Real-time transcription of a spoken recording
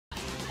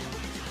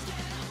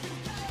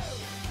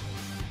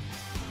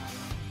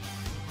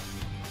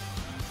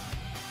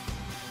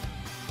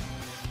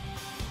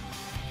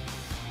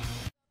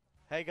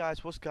Hey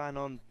guys, what's going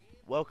on?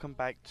 Welcome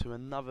back to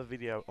another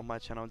video on my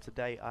channel, and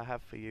today I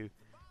have for you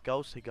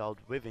Goals to Gold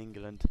with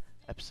England,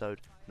 episode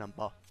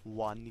number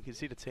 1. You can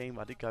see the team,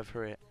 I did go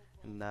through it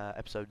in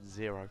episode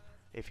 0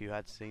 if you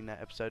had seen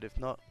that episode. If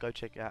not, go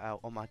check it out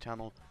on my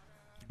channel.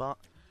 But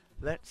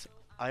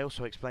I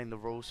also explained the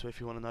rules, so if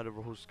you want to know the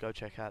rules, go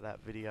check out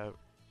that video.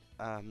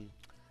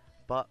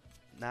 But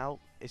now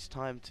it's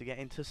time to get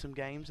into some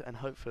games and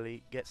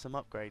hopefully get some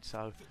upgrades,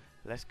 so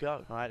let's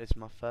go. Alright, it's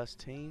my first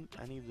team,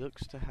 and he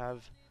looks to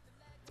have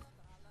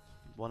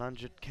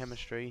 100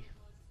 chemistry.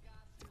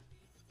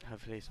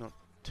 Hopefully it's not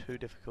too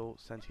difficult.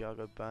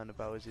 Santiago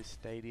Bernabeu is his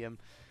stadium.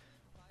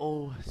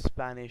 All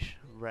Spanish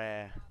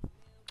rare.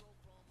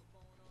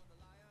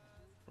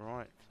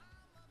 Right.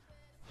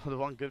 The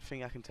one good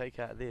thing I can take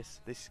out of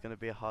this is going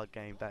to be a hard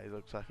game. That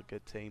looks like a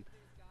good team.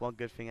 One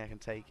good thing I can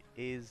take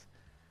is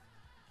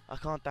I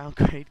can't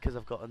downgrade because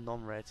I've got a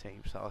non-rare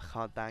team, so I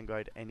can't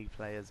downgrade any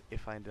players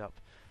if I ended up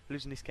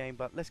losing this game.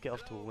 But let's get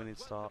off to a winning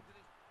start.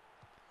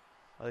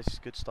 Oh, this is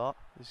a good start.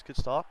 This is a good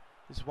start.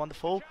 This is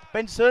wonderful.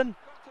 Benson!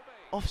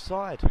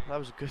 Offside. That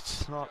was a good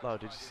start though.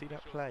 Did you see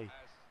that play?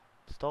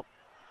 Stop.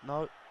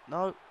 No.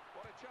 No.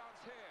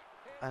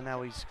 And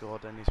now he's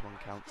scored, and this one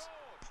counts.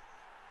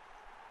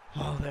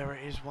 Oh, there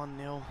it is.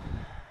 1-0.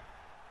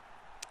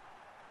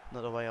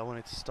 Not the way I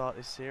wanted to start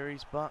this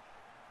series, but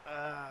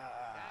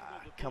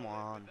come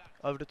on.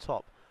 Over the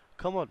top.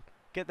 Come on.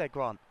 Get there,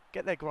 Grant.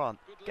 Get there, Grant.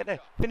 Get there.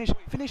 Finish.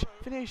 Finish.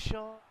 Finish.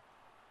 Oh.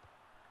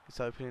 It's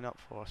opening up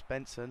for us.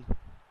 Benson.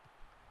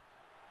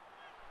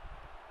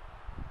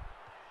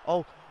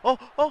 Oh. Oh.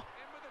 Oh.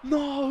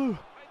 No.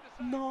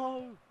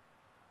 No.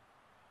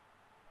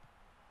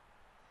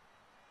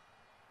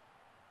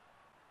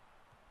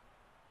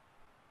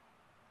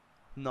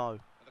 No.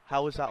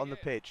 How was that on the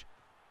pitch?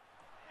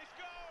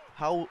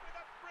 How?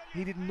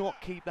 He did not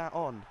keep that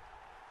on.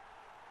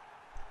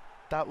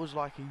 That was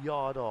like a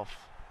yard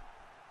off.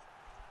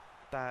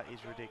 That is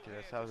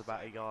ridiculous. That was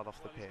about a yard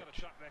off the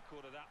pitch.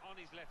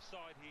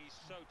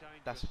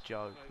 That's a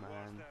joke,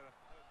 man.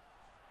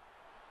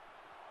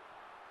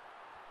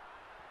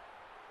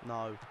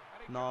 No.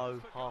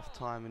 No. Half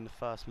time in the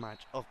first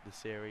match of the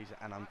series,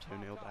 and I'm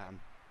 2-0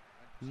 down.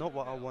 Not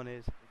what I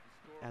wanted,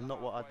 and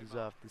not what I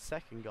deserved. The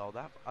second goal,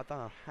 that I don't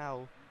know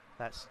how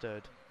that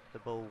stood. The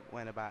ball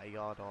went about a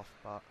yard off,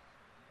 but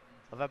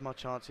I've had my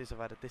chances. I've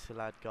had a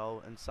disallowed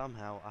goal, and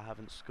somehow I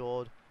haven't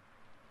scored.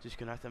 Just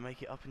gonna have to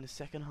make it up in the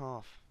second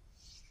half.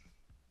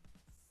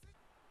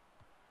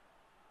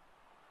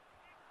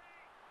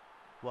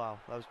 Wow,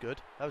 that was good.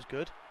 That was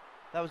good.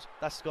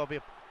 That's gotta be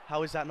a.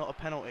 How is that not a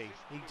penalty?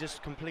 He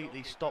just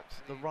completely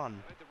stopped the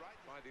run.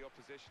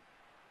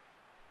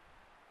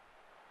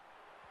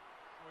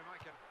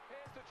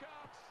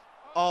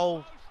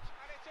 Oh.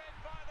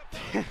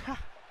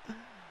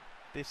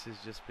 This has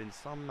just been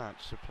some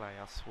match to play,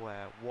 I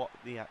swear. What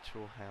the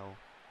actual hell?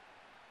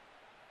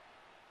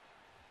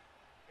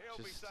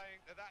 He'll be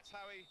saying that's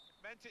how he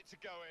meant it to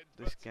go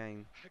in. This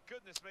game.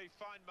 Goodness me,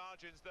 fine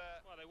margins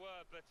there. Well, they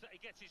were, but he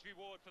gets his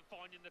reward for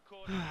finding the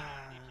corner.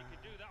 If you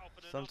can do that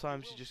often enough,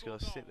 Sometimes you just gotta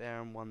sit there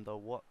and wonder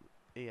what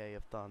EA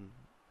have done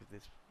with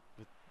this,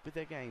 with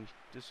their games.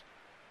 Just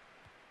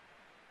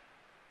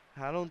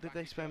how long did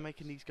they spend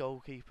making these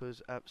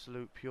goalkeepers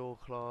absolute pure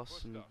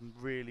class and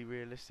really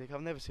realistic? I've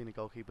never seen a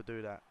goalkeeper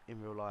do that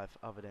in real life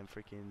other than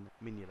freaking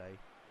Mignolet.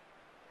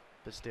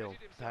 But still,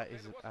 that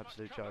is an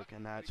absolute joke.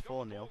 And now it's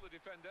 4-0.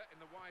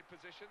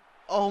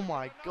 Oh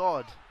my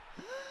god!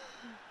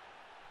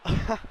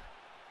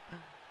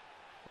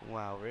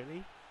 Wow,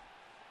 really?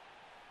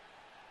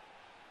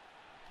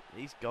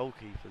 These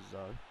goalkeepers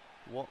though.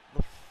 What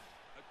the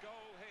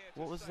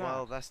what was that?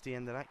 Well, that's the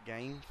end of that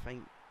game.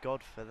 Thank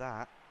God for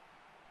that.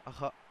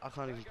 I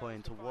can't even put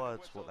into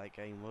words what that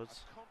game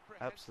was.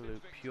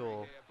 Absolute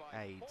pure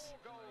AIDS.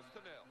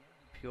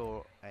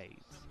 Pure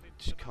AIDS.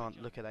 Just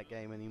can't look at that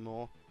game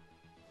anymore.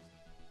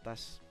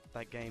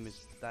 That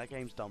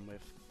game's done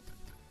with.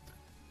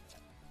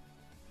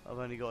 I've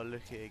only got to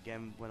look at it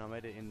again when I'm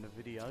editing the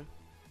video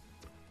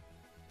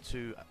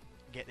to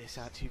get this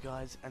out to you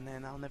guys, and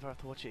then I'll never have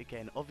to watch it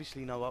again.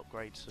 Obviously no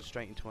upgrades, so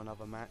straight into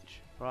another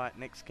match. Right,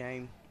 next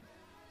game.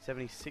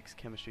 76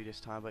 chemistry this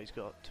time, but he's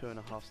got a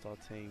 2.5-star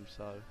team,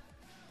 so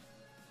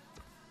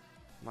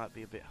might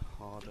be a bit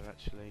harder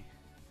actually.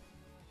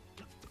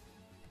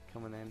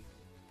 Come on then,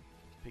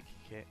 pick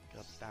your kit.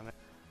 God damn it!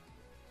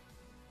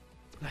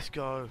 Let's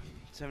go.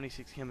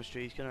 76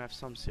 chemistry. He's gonna have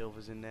some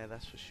silvers in there,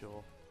 that's for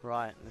sure.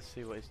 Right, let's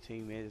see what his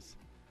team is.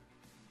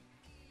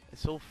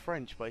 It's all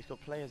French, but he's got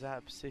players out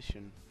of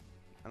position,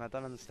 and I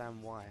don't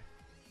understand why.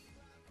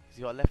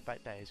 He's got a left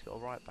back there. He's got a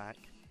right back.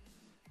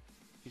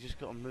 He's just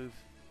got to move.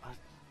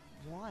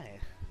 Why?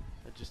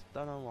 I just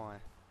don't know why.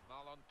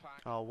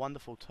 Oh,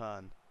 wonderful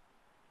turn.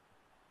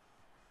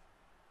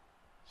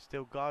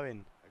 Still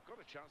going.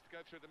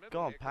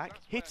 Go on,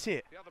 Pack. Hit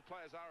it.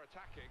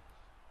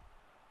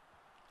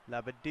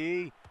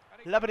 Labadee.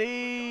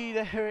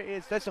 Labadee. There it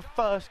is. That's the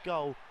first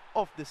goal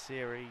of the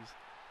series.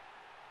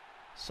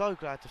 So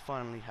glad to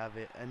finally have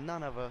it. And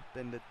none other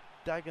than the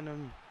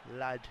Dagenham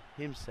lad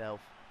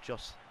himself,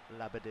 Josh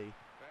Labadie.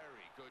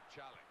 Very good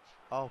challenge.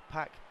 Oh,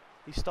 Pack.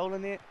 He's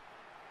stolen it.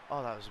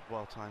 Oh, that was a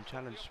well-timed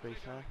challenge, to be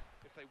fair.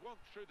 If they want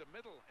through the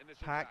middle in this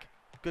Pack. attack.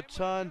 Good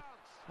turn.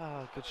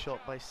 Ah, good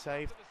shot by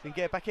saved. Then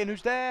get it back in.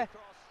 Who's there?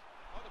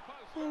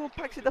 Oh,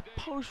 Pack's at the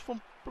post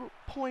from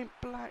point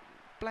blank.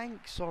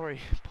 Sorry,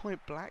 point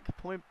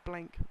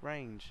blank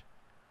range.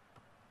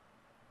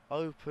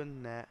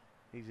 Open net.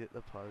 He's at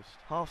the post.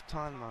 Half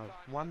time though.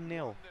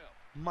 1-0.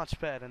 Much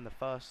better than the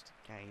first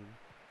game.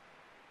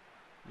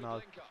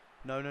 No.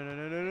 No.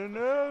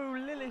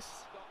 Lillis.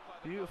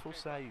 Beautiful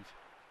save.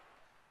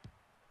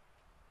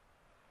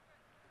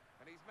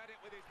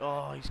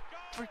 Oh, he's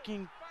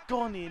freaking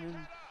gone in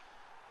and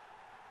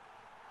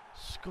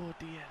scored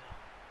the header.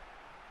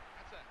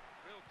 That's a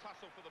real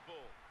tussle for the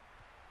ball.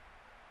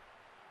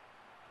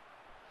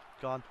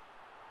 Gone.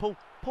 Pull.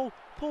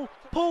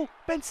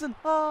 Benson.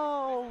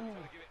 Oh.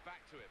 Give it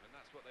back to him, and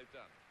that's what they've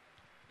done.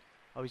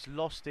 Oh, he's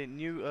lost it.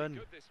 Newton.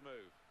 Good this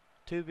move.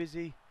 Too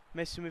busy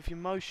messing with your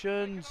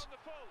motions.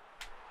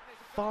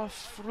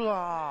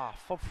 Fafra.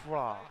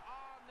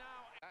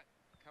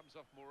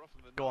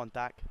 Go on,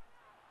 Dak.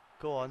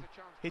 Go on.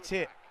 Hit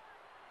it.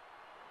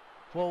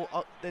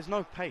 Well, there's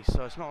no pace,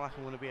 so it's not like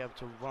I'm going to be able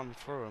to run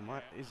through him,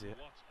 right? Is it?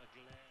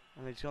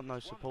 And he's got no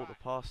support to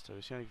pass to.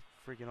 It's the only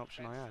freaking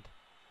option I had.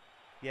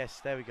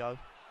 Yes, there we go.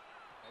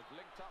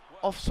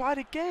 Offside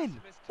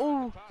again.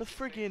 All the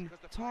friggin'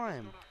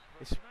 time.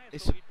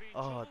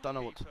 Oh, I don't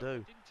know what to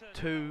do.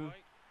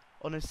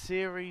 On a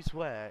series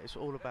where it's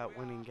all about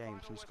winning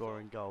games and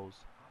scoring goals.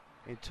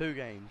 In 2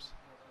 games,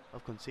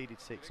 I've conceded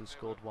 6 and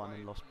scored 1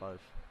 and lost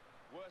both.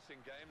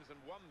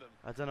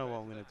 I don't know what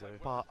I'm going to do,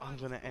 but I'm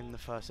going to end the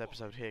first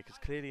episode here because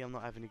clearly I'm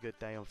not having a good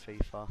day on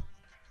FIFA.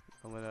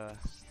 I'm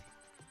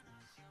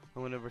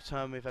going to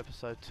return with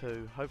episode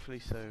 2, hopefully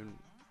soon,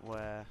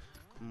 where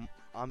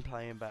I'm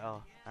playing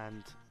better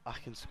and I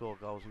can score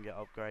goals and get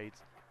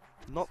upgrades.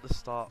 Not the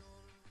start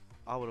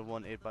I would have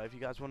wanted, but if you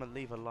guys want to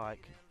leave a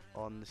like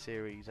on the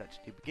series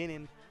actually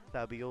beginning,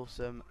 that would be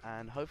awesome.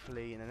 And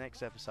hopefully in the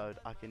next episode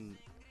I can,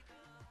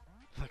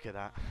 look at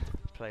that,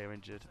 player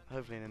injured.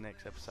 Hopefully in the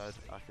next episode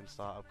I can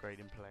start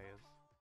upgrading players.